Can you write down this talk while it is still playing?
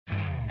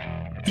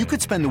You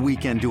could spend the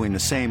weekend doing the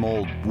same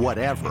old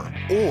whatever,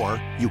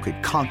 or you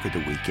could conquer the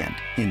weekend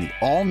in the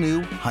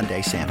all-new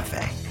Hyundai Santa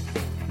Fe.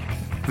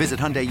 Visit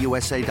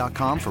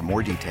HyundaiUSA.com for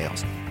more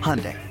details.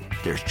 Hyundai,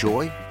 there's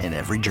joy in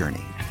every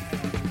journey.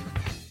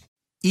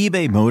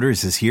 eBay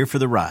Motors is here for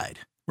the ride.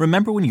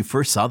 Remember when you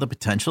first saw the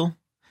potential?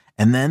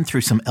 And then through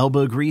some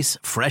elbow grease,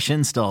 fresh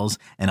installs,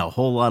 and a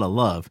whole lot of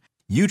love,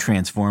 you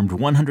transformed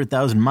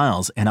 100,000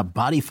 miles and a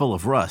body full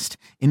of rust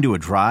into a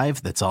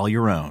drive that's all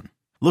your own.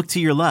 Look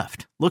to your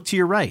left. Look to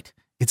your right.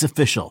 It's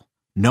official.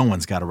 No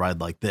one's got a ride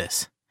like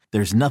this.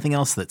 There's nothing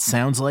else that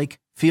sounds like,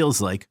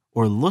 feels like,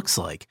 or looks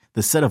like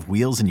the set of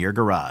wheels in your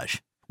garage.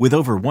 With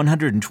over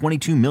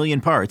 122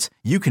 million parts,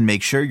 you can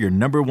make sure your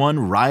number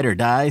one ride or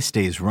die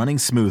stays running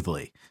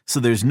smoothly.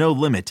 So there's no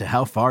limit to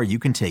how far you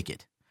can take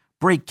it.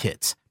 Brake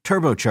kits,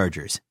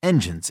 turbochargers,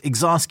 engines,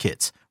 exhaust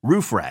kits,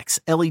 roof racks,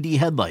 LED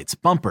headlights,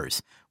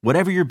 bumpers,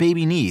 whatever your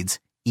baby needs,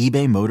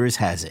 eBay Motors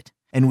has it.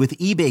 And with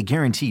eBay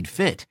Guaranteed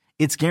Fit,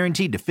 it's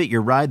guaranteed to fit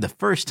your ride the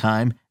first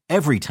time,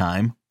 every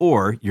time,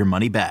 or your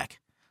money back.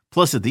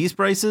 Plus, at these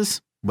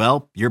prices,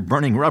 well, you're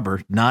burning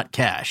rubber, not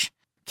cash.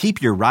 Keep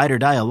your ride or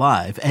die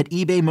alive at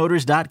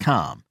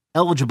ebaymotors.com.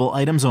 Eligible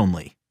items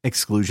only.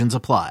 Exclusions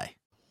apply.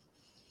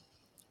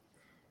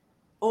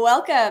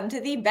 Welcome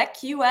to the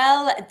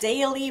BetQL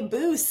Daily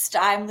Boost.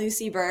 I'm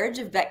Lucy Burge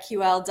of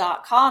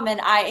BetQL.com, and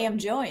I am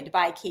joined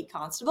by Kate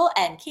Constable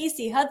and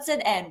Casey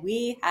Hudson, and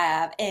we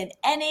have an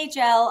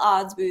NHL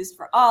odds boost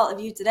for all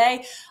of you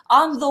today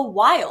on the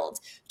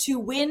Wild to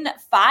win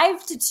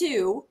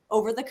 5-2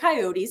 over the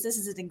Coyotes. This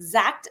is an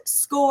exact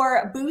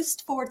score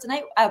boost for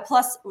tonight,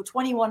 plus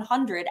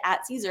 2,100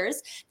 at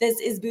Caesars. This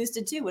is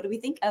boosted too. What do we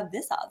think of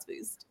this odds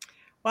boost?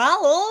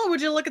 Well,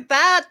 would you look at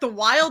that? The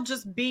Wild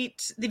just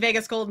beat the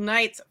Vegas Golden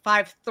Knights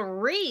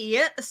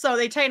 5-3, so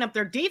they tighten up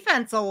their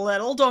defense a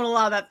little, don't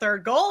allow that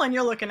third goal, and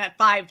you're looking at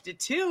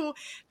 5-2.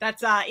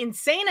 That's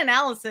insane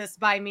analysis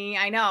by me.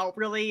 I know,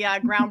 really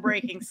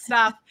groundbreaking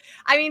stuff.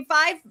 I mean,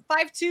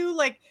 5-2,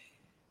 like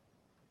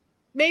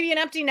maybe an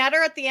empty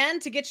netter at the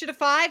end to get you to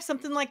 5,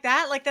 something like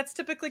that. Like that's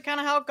typically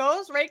kind of how it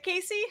goes, right,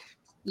 Casey?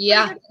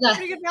 Yeah.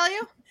 Pretty good value.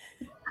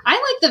 I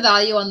like the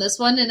value on this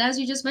one. And as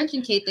you just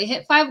mentioned, Kate, they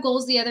hit 5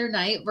 goals the other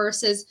night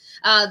versus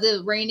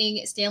the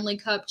reigning Stanley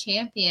Cup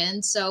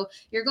champion. So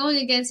you're going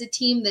against a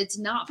team that's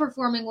not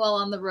performing well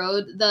on the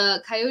road.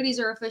 The Coyotes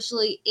are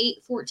officially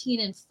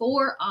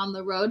 8-14-4 on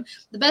the road.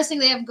 The best thing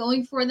they have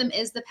going for them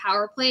is the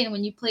power play. And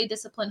when you play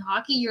disciplined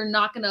hockey, you're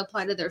not going to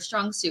apply to their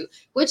strong suit,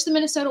 which the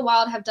Minnesota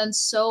Wild have done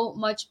so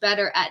much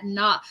better at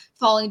not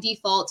falling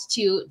default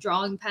to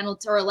drawing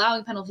penalties or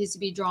allowing penalties to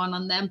be drawn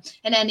on them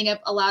and ending up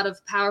a lot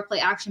of power play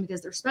action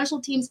because their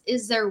special teams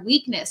is their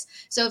weakness.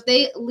 So if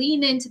they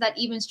lean into that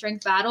even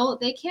strength battle,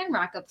 they can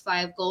rack up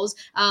 5 goals.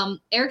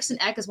 Eriksson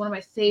Ek is one of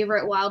my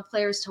favorite Wild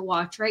players to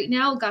watch right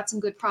now. Got some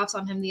good props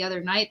on him the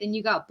other night. Then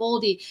you got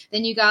Boldy.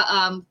 Then you got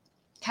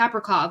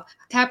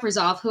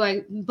Kaprizov, who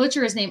I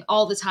butcher his name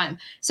all the time.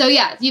 So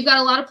yeah, you've got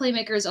a lot of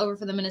playmakers over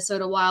for the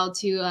Minnesota Wild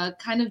to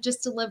kind of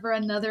just deliver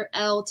another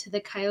L to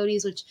the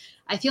Coyotes, which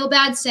I feel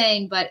bad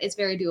saying, but it's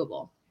very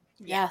doable.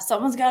 Yeah,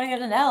 someone's got to get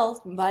an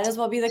L. Might as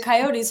well be the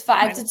Coyotes.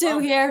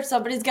 5-2 here.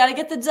 Somebody's got to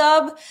get the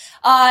dub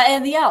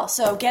and the L.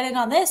 So get in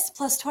on this,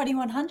 plus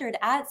 2,100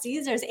 at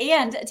Caesars,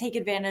 and take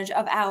advantage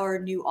of our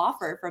new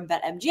offer from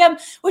BetMGM,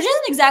 which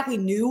isn't exactly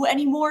new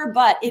anymore,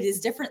 but it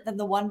is different than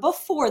the one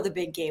before the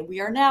big game. We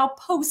are now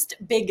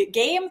post-big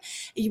game.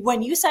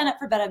 When you sign up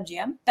for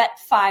BetMGM, bet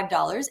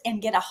 $5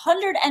 and get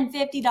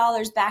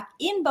 $150 back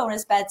in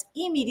bonus bets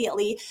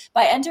immediately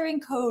by entering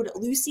code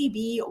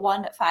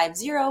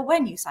LucyB150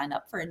 when you sign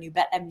up for a new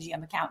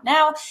BetMGM account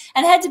now,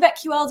 and head to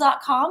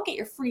BetQL.com, get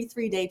your free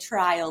 3-day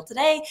trial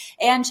today,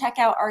 and check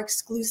out our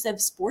exclusive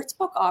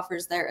sportsbook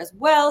offers there as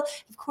well.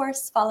 Of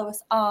course, follow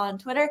us on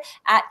Twitter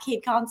at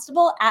Kate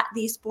Constable, at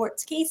The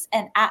Sports Case,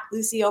 and at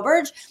Lucy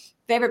O'Burge.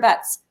 Favorite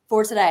bets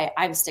for today.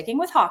 I'm sticking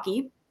with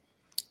hockey,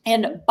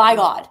 and by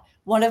God,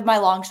 one of my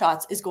long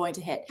shots is going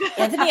to hit.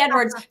 Anthony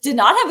Edwards did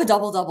not have a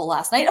double-double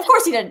last night. Of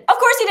course he didn't. Of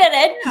course he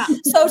didn't. Yeah.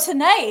 So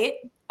tonight,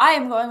 I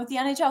am going with the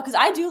NHL because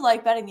I do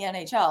like betting the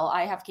NHL.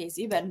 I have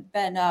Casey been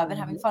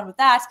having fun with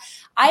that.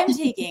 I am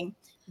taking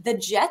the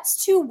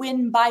Jets to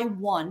win by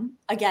 1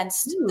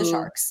 against the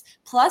Sharks,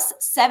 plus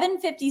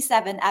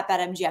 757 at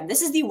BetMGM.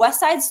 This is the West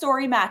Side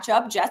Story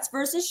matchup, Jets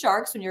versus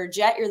Sharks. When you're a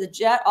Jet, you're the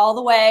Jet all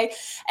the way.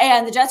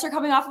 And the Jets are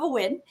coming off of a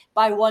win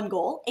by 1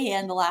 goal.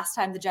 And the last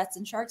time the Jets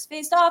and Sharks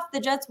faced off, the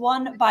Jets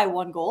won by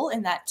 1 goal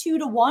in that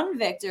 2-1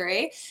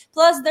 victory.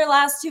 Plus, their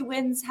last 2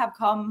 wins have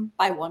come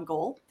by 1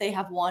 goal. They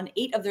have won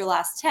 8 of their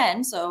last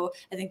 10. So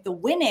I think the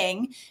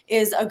winning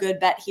is a good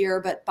bet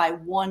here, but by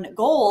 1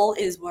 goal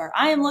is where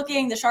I am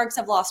looking. The Sharks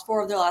have lost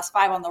 4 of their last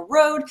 5 on the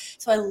road.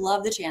 So I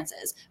love the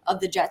chances of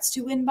the Jets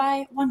to win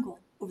by 1 goal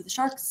over the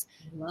Sharks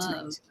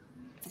tonight.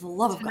 For the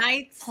love of God.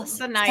 Tonight's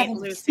the night,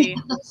 Lucy.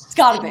 It's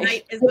gotta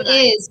be.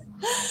 It is.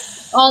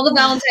 All the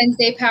Valentine's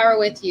Day power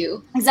with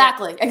you.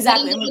 Exactly. I'm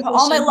going to put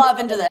all my love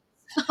into this.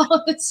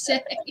 All this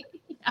day.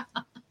 Yeah.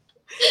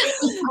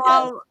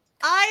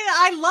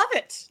 I love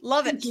it.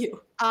 Love it. Thank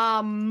you.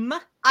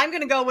 I'm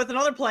going to go with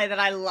another play that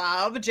I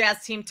love.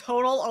 Jazz team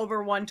total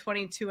over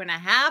 122.5.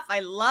 I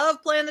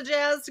love playing the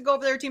Jazz to go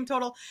over their team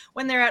total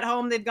when they're at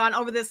home. They've gone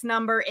over this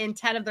number in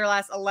 10 of their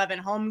last 11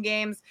 home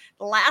games.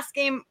 The last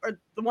game, or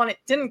the one it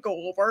didn't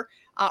go over,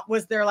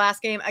 was their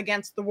last game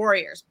against the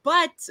Warriors.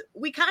 But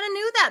we kind of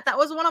knew that. That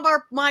was one of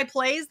my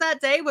plays that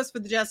day, was for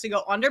the Jazz to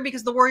go under,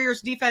 because the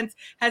Warriors defense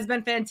has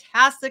been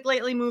fantastic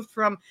lately, moved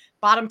from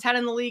bottom 10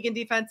 in the league in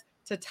defense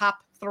to top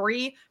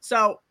 3.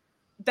 So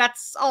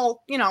that's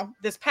all,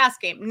 this past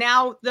game.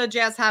 Now the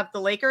Jazz have the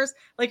Lakers.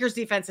 Lakers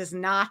defense is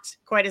not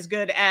quite as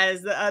good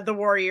as the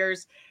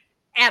Warriors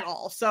at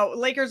all. So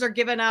Lakers are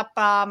giving up,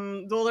 they're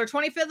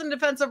 25th in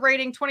defensive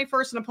rating,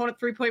 21st in opponent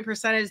 3-point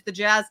percentage. The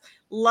Jazz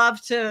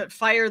love to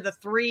fire the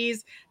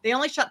threes. They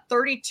only shot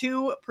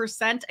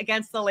 32%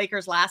 against the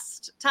Lakers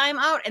last time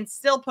out and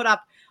still put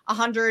up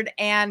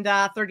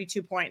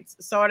 132 points.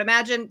 So I'd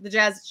imagine the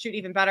Jazz shoot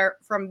even better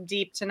from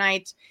deep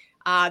tonight.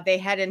 They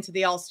head into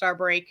the All-Star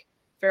break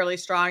fairly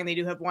strong. They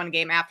do have one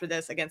game after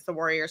this against the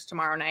Warriors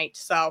tomorrow night.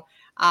 So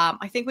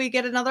I think we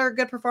get another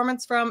good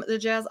performance from the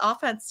Jazz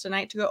offense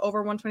tonight to go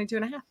over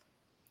 122.5.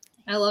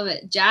 I love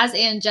it. Jazz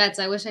and Jets.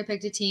 I wish I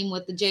picked a team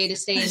with the J to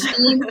stay in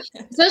team,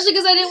 especially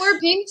because I didn't wear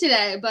pink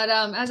today. But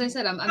as I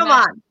said, I'm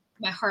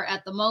my heart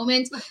at the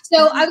moment.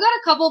 So I've got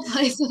a couple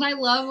plays that I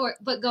love,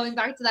 but going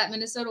back to that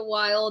Minnesota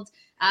Wild,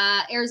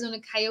 Arizona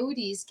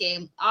Coyotes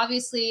game.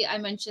 Obviously, I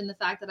mentioned the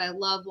fact that I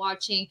love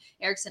watching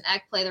Eriksson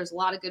Ek play. There's a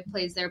lot of good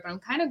plays there, but I'm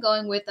kind of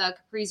going with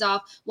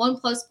Kaprizov,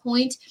 1+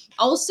 point.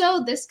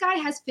 Also, this guy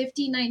has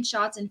 59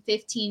 shots in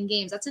 15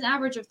 games. That's an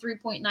average of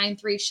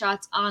 3.93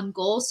 shots on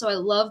goal. So I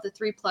love the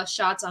 3+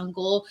 shots on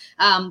goal.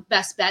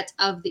 Best bet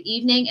of the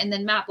evening. And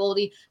then Matt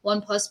Boldy,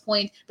 1+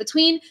 point.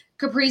 Between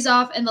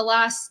Kaprizov in the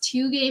last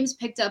 2 games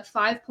picked up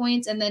 5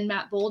 points, and then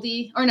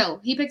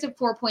he picked up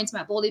 4 points.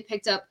 Matt Boldy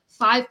picked up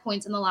 5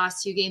 points in the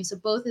last 2 games. So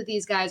both of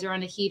these guys are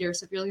on a heater.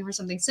 So if you're looking for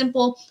something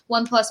simple,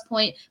 1+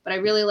 point, but I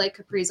really like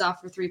Kaprizov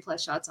for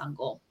 3+ shots on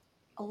goal.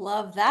 I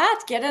love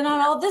that. Get in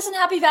on all of this, and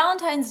happy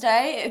Valentine's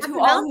Day to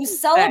all who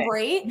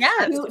celebrate.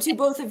 Yes. To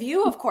both of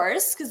you, of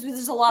course, because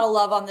there's a lot of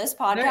love on this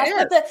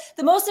podcast. But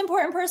the most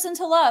important person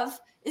to love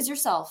is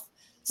yourself.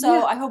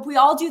 So I hope we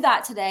all do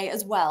that today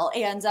as well.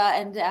 And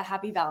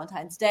happy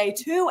Valentine's Day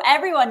to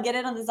everyone. Get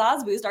in on the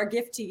Zaz Boost, our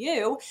gift to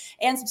you,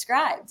 and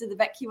subscribe to the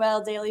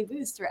BetQL Daily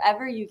Boost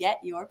wherever you get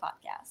your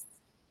podcasts.